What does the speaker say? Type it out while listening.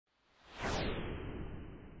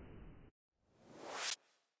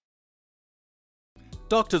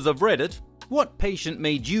Doctors of Reddit, what patient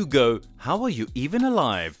made you go, "How are you even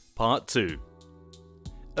alive?" Part 2.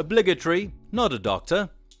 Obligatory, not a doctor.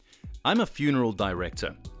 I'm a funeral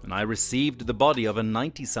director, and I received the body of a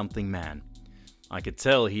 90-something man. I could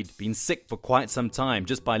tell he'd been sick for quite some time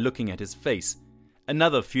just by looking at his face.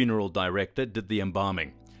 Another funeral director did the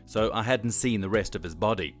embalming, so I hadn't seen the rest of his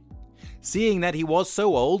body. Seeing that he was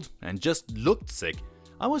so old and just looked sick,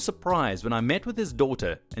 I was surprised when I met with his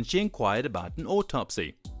daughter and she inquired about an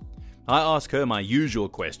autopsy. I asked her my usual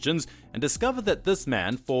questions and discovered that this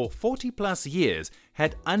man for 40 plus years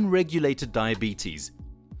had unregulated diabetes.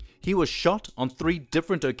 He was shot on 3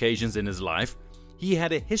 different occasions in his life. He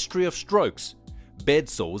had a history of strokes, bed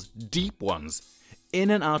sores, deep ones,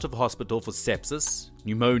 in and out of hospital for sepsis,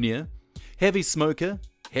 pneumonia, heavy smoker,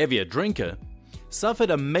 heavier drinker,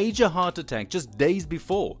 suffered a major heart attack just days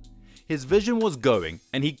before. His vision was going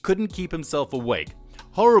and he couldn't keep himself awake.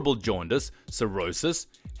 Horrible jaundice, cirrhosis,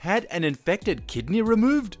 had an infected kidney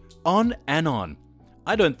removed, on and on.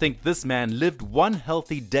 I don't think this man lived one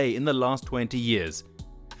healthy day in the last 20 years.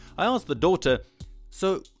 I asked the daughter,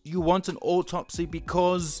 "So you want an autopsy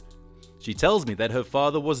because..." She tells me that her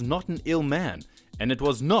father was not an ill man and it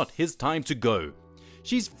was not his time to go.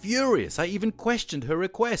 She's furious I even questioned her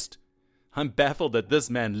request. I'm baffled that this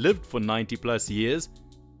man lived for 90 plus years.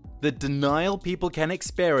 The denial people can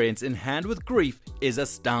experience in hand with grief is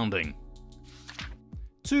astounding.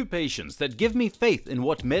 2 patients that give me faith in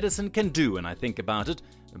what medicine can do when I think about it,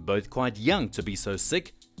 both quite young to be so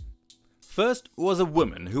sick. First was a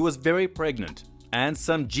woman who was very pregnant, and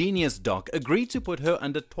some genius doc agreed to put her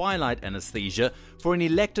under twilight anesthesia for an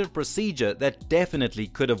elective procedure that definitely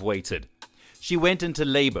could have waited. She went into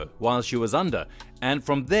labor while she was under, and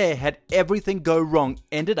from there had everything go wrong,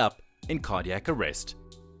 ended up in cardiac arrest.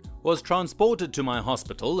 Was transported to my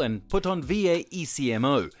hospital and put on VA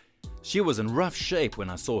ECMO. She was in rough shape when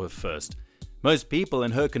I saw her first. Most people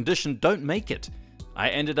in her condition don't make it. I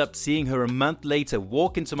ended up seeing her a month later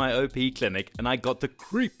walk into my OP clinic and I got the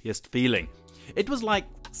creepiest feeling. It was like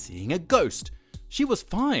seeing a ghost. She was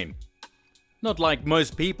fine. Not like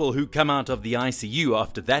most people who come out of the ICU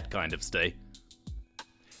after that kind of stay.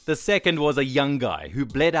 The second was a young guy who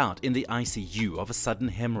bled out in the ICU of a sudden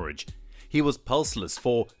hemorrhage. He was pulseless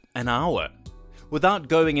for an hour. Without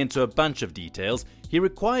going into a bunch of details, he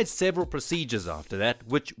required several procedures after that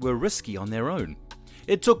which were risky on their own.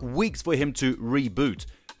 It took weeks for him to reboot,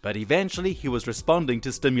 but eventually he was responding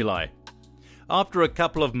to stimuli. After a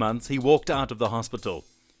couple of months, he walked out of the hospital.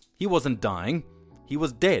 He wasn't dying, he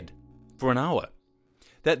was dead for an hour.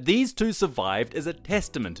 That these 2 survived is a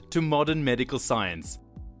testament to modern medical science.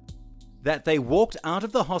 That they walked out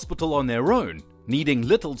of the hospital on their own, needing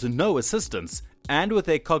little to no assistance, and with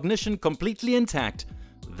their cognition completely intact,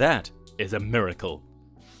 that is a miracle.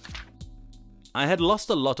 I had lost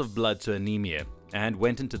a lot of blood to anemia and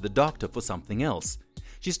went into the doctor for something else.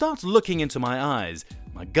 She starts looking into my eyes,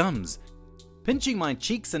 my gums, pinching my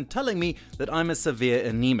cheeks and telling me that I'm a severe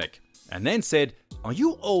anemic, and then said, "Are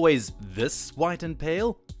you always this white and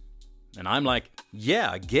pale?" And I'm like, "Yeah,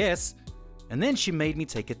 I guess." And then she made me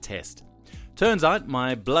take a test. Turns out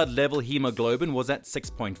my blood level hemoglobin was at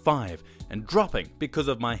 6.5 and dropping because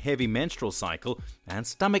of my heavy menstrual cycle and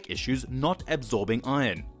stomach issues not absorbing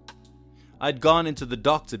iron. I'd gone into the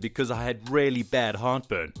doctor because I had really bad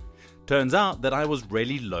heartburn. Turns out that I was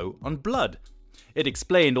really low on blood. It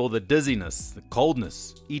explained all the dizziness, the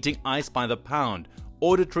coldness, eating ice by the pound,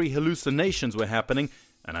 auditory hallucinations were happening,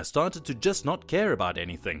 and I started to just not care about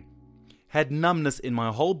anything. Had numbness in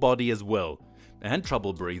my whole body as well, and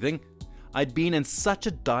trouble breathing. I'd been in such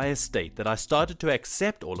a dire state that I started to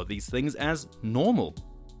accept all of these things as normal.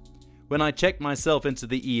 When I checked myself into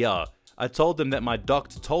the ER, I told them that my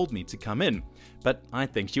doctor told me to come in, but I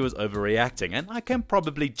think she was overreacting and I can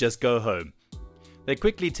probably just go home. They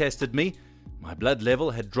quickly tested me. My blood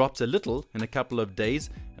level had dropped a little in a couple of days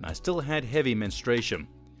and I still had heavy menstruation.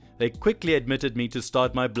 They quickly admitted me to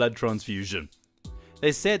start my blood transfusion.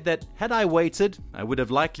 They said that had I waited, I would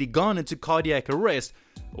have likely gone into cardiac arrest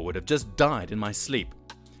or would have just died in my sleep.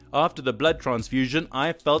 After the blood transfusion,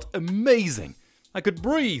 I felt amazing. I could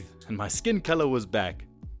breathe and my skin color was back.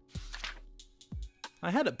 I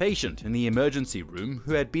had a patient in the emergency room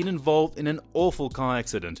who had been involved in an awful car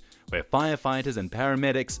accident where firefighters and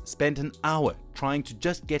paramedics spent an hour trying to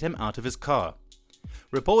just get him out of his car.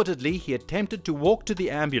 Reportedly, he attempted to walk to the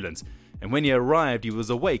ambulance, and when he arrived he was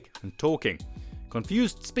awake and talking.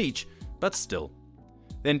 Confused speech, but still.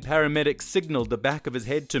 Then paramedics signaled the back of his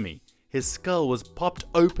head to me. His skull was popped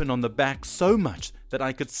open on the back so much that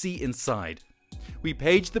I could see inside. We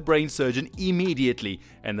paged the brain surgeon immediately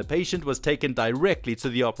and the patient was taken directly to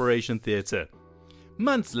the operation theatre.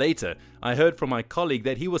 Months later, I heard from my colleague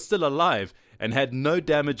that he was still alive and had no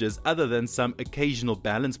damages other than some occasional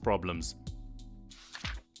balance problems.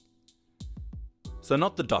 So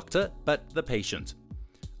not the doctor, but the patient.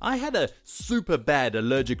 I had a super bad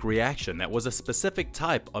allergic reaction that was a specific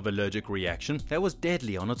type of allergic reaction that was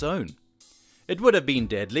deadly on its own. It would have been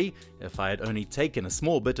deadly if I had only taken a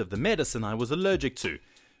small bit of the medicine I was allergic to,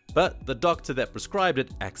 but the doctor that prescribed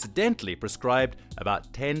it accidentally prescribed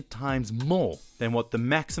about 10 times more than what the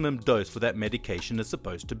maximum dose for that medication is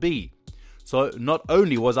supposed to be. So not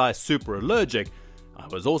only was I super allergic, I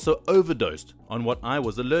was also overdosed on what I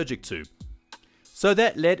was allergic to. So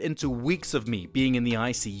that led into weeks of me being in the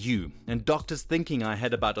ICU and doctors thinking I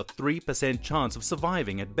had about a 3% chance of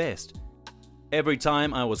surviving at best. Every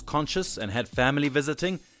time I was conscious and had family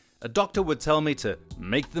visiting, a doctor would tell me to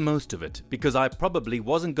make the most of it because I probably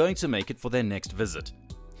wasn't going to make it for their next visit.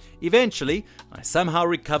 Eventually, I somehow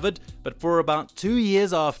recovered, but for about 2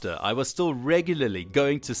 years after, I was still regularly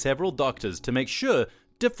going to several doctors to make sure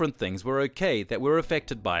different things were okay that were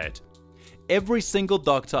affected by it. Every single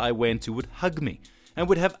doctor I went to would hug me and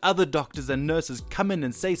would have other doctors and nurses come in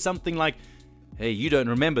and say something like, "Hey, you don't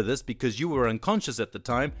remember this because you were unconscious at the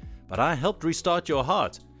time, but I helped restart your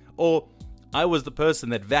heart." Or, "I was the person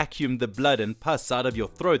that vacuumed the blood and pus out of your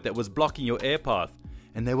throat that was blocking your air path,"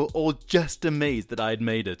 and they were all just amazed that I had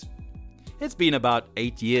made it. It's been about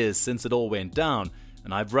 8 years since it all went down,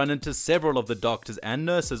 and I've run into several of the doctors and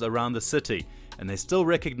nurses around the city, and they still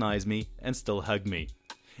recognize me and still hug me.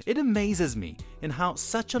 It amazes me in how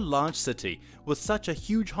such a large city with such a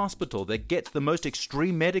huge hospital that gets the most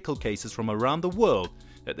extreme medical cases from around the world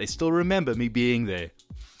that they still remember me being there.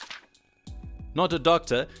 Not a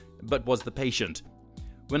doctor, but was the patient.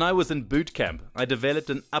 When I was in boot camp, I developed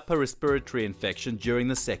an upper respiratory infection during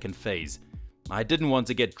the second phase. I didn't want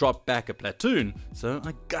to get dropped back a platoon, so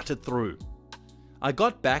I gutted through. I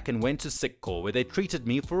got back and went to sick call where they treated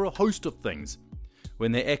me for a host of things.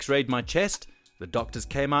 When they x-rayed my chest, the doctors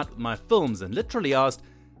came out with my films and literally asked,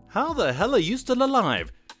 "How the hell are you still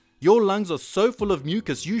alive? Your lungs are so full of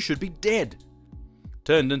mucus you should be dead."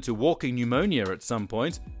 Turned into walking pneumonia at some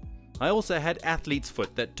point. I also had athlete's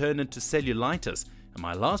foot that turned into cellulitis and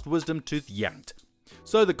my last wisdom tooth yanked.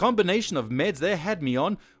 So the combination of meds they had me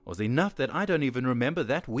on was enough that I don't even remember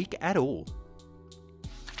that week at all.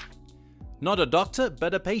 Not a doctor,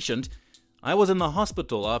 but a patient. I was in the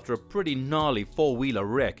hospital after a pretty gnarly four-wheeler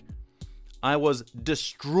wreck. I was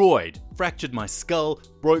destroyed, fractured my skull,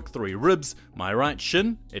 broke 3 ribs, my right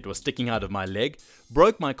shin, it was sticking out of my leg,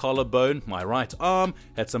 broke my collarbone, my right arm,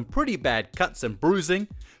 had some pretty bad cuts and bruising,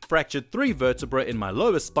 fractured 3 vertebrae in my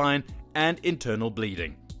lower spine, and internal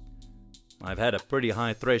bleeding. I've had a pretty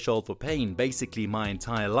high threshold for pain basically my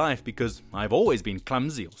entire life because I've always been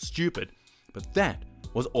clumsy or stupid, but that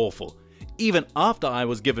was awful. Even after I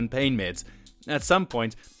was given pain meds, at some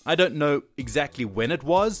point, I don't know exactly when it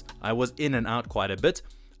was, I was in and out quite a bit,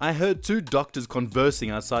 I heard 2 doctors conversing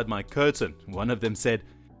outside my curtain. One of them said,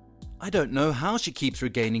 "I don't know how she keeps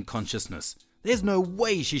regaining consciousness. There's no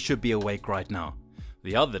way she should be awake right now."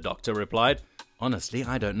 The other doctor replied, "Honestly,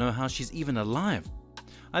 I don't know how she's even alive."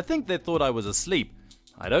 I think they thought I was asleep.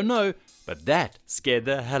 I don't know, but that scared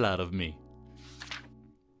the hell out of me.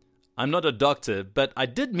 I'm not a doctor, but I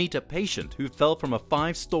did meet a patient who fell from a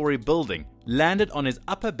 5-story building, landed on his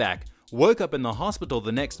upper back, woke up in the hospital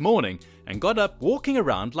the next morning, and got up walking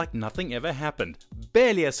around like nothing ever happened.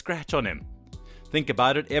 Barely a scratch on him. Think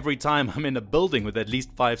about it every time I'm in a building with at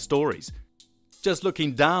least 5 stories. Just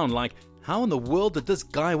looking down like, how in the world did this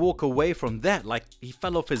guy walk away from that like he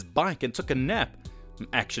fell off his bike and took a nap?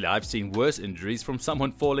 Actually, I've seen worse injuries from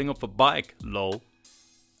someone falling off a bike, lol.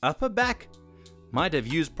 Upper back? Might have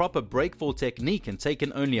used proper breakfall technique and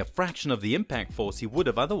taken only a fraction of the impact force he would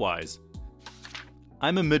have otherwise.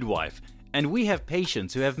 I'm a midwife, and we have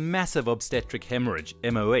patients who have massive obstetric hemorrhage,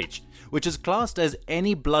 MOH, which is classed as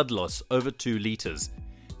any blood loss over 2 liters.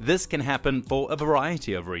 This can happen for a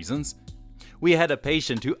variety of reasons. We had a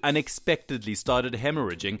patient who unexpectedly started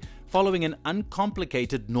hemorrhaging following an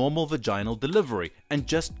uncomplicated normal vaginal delivery and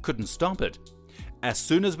just couldn't stop it. As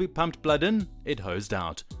soon as we pumped blood in, it hosed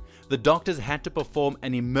out. The doctors had to perform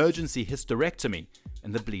an emergency hysterectomy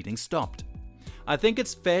and the bleeding stopped. I think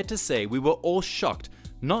it's fair to say we were all shocked,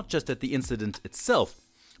 not just at the incident itself,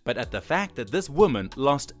 but at the fact that this woman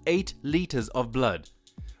lost 8 liters of blood.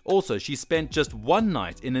 Also, she spent just 1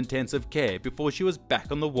 night in intensive care before she was back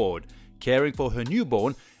on the ward, caring for her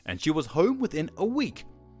newborn, and she was home within a week.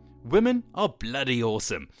 Women are bloody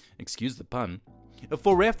awesome, excuse the pun.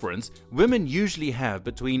 For reference, women usually have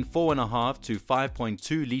between 4.5 to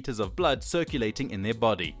 5.2 liters of blood circulating in their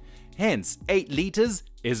body. Hence, 8 liters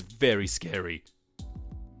is very scary.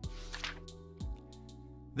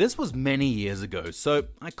 This was many years ago, so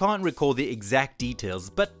I can't recall the exact details,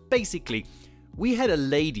 but basically, we had a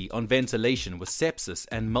lady on ventilation with sepsis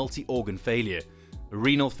and multi-organ failure,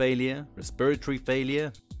 renal failure, respiratory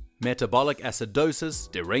failure, metabolic acidosis,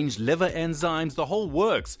 deranged liver enzymes, the whole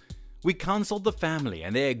works. We counseled the family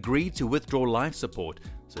and they agreed to withdraw life support,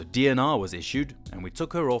 so DNR was issued and we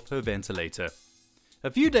took her off her ventilator. A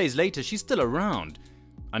few days later, she's still around,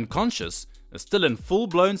 unconscious, still in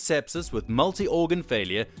full-blown sepsis with multi-organ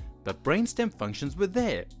failure, but brainstem functions were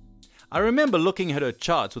there. I remember looking at her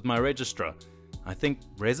charts with my registrar, I think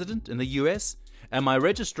resident in the US, and my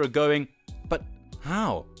registrar going, "But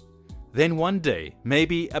how?" Then one day,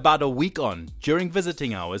 maybe about a week on, during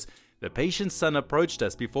visiting hours, the patient's son approached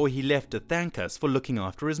us before he left to thank us for looking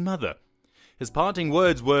after his mother. His parting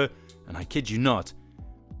words were, and I kid you not,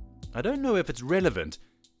 "I don't know if it's relevant,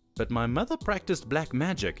 but my mother practiced black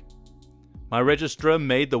magic." My registrar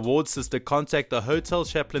made the ward sister contact the hotel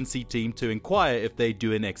chaplaincy team to inquire if they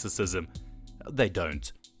do an exorcism. They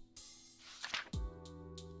don't.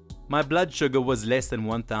 My blood sugar was less than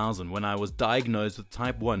 1,000 when I was diagnosed with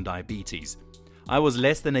type 1 diabetes. I was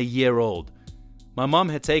less than a year old. My mom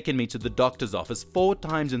had taken me to the doctor's office 4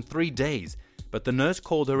 times in 3 days, but the nurse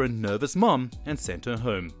called her a nervous mom and sent her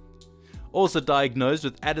home. Also diagnosed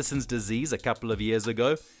with Addison's disease a couple of years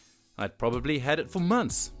ago, I'd probably had it for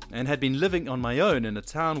months and had been living on my own in a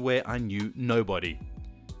town where I knew nobody.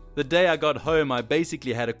 The day I got home, I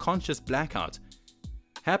basically had a conscious blackout.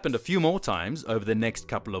 Happened a few more times over the next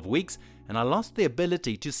couple of weeks, and I lost the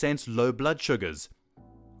ability to sense low blood sugars.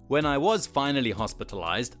 When I was finally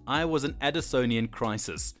hospitalized, I was an Addisonian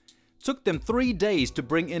crisis. Took them 3 days to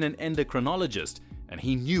bring in an endocrinologist, and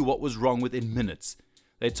he knew what was wrong within minutes.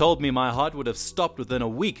 They told me my heart would have stopped within a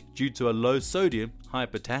week due to a low sodium, high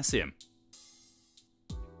potassium.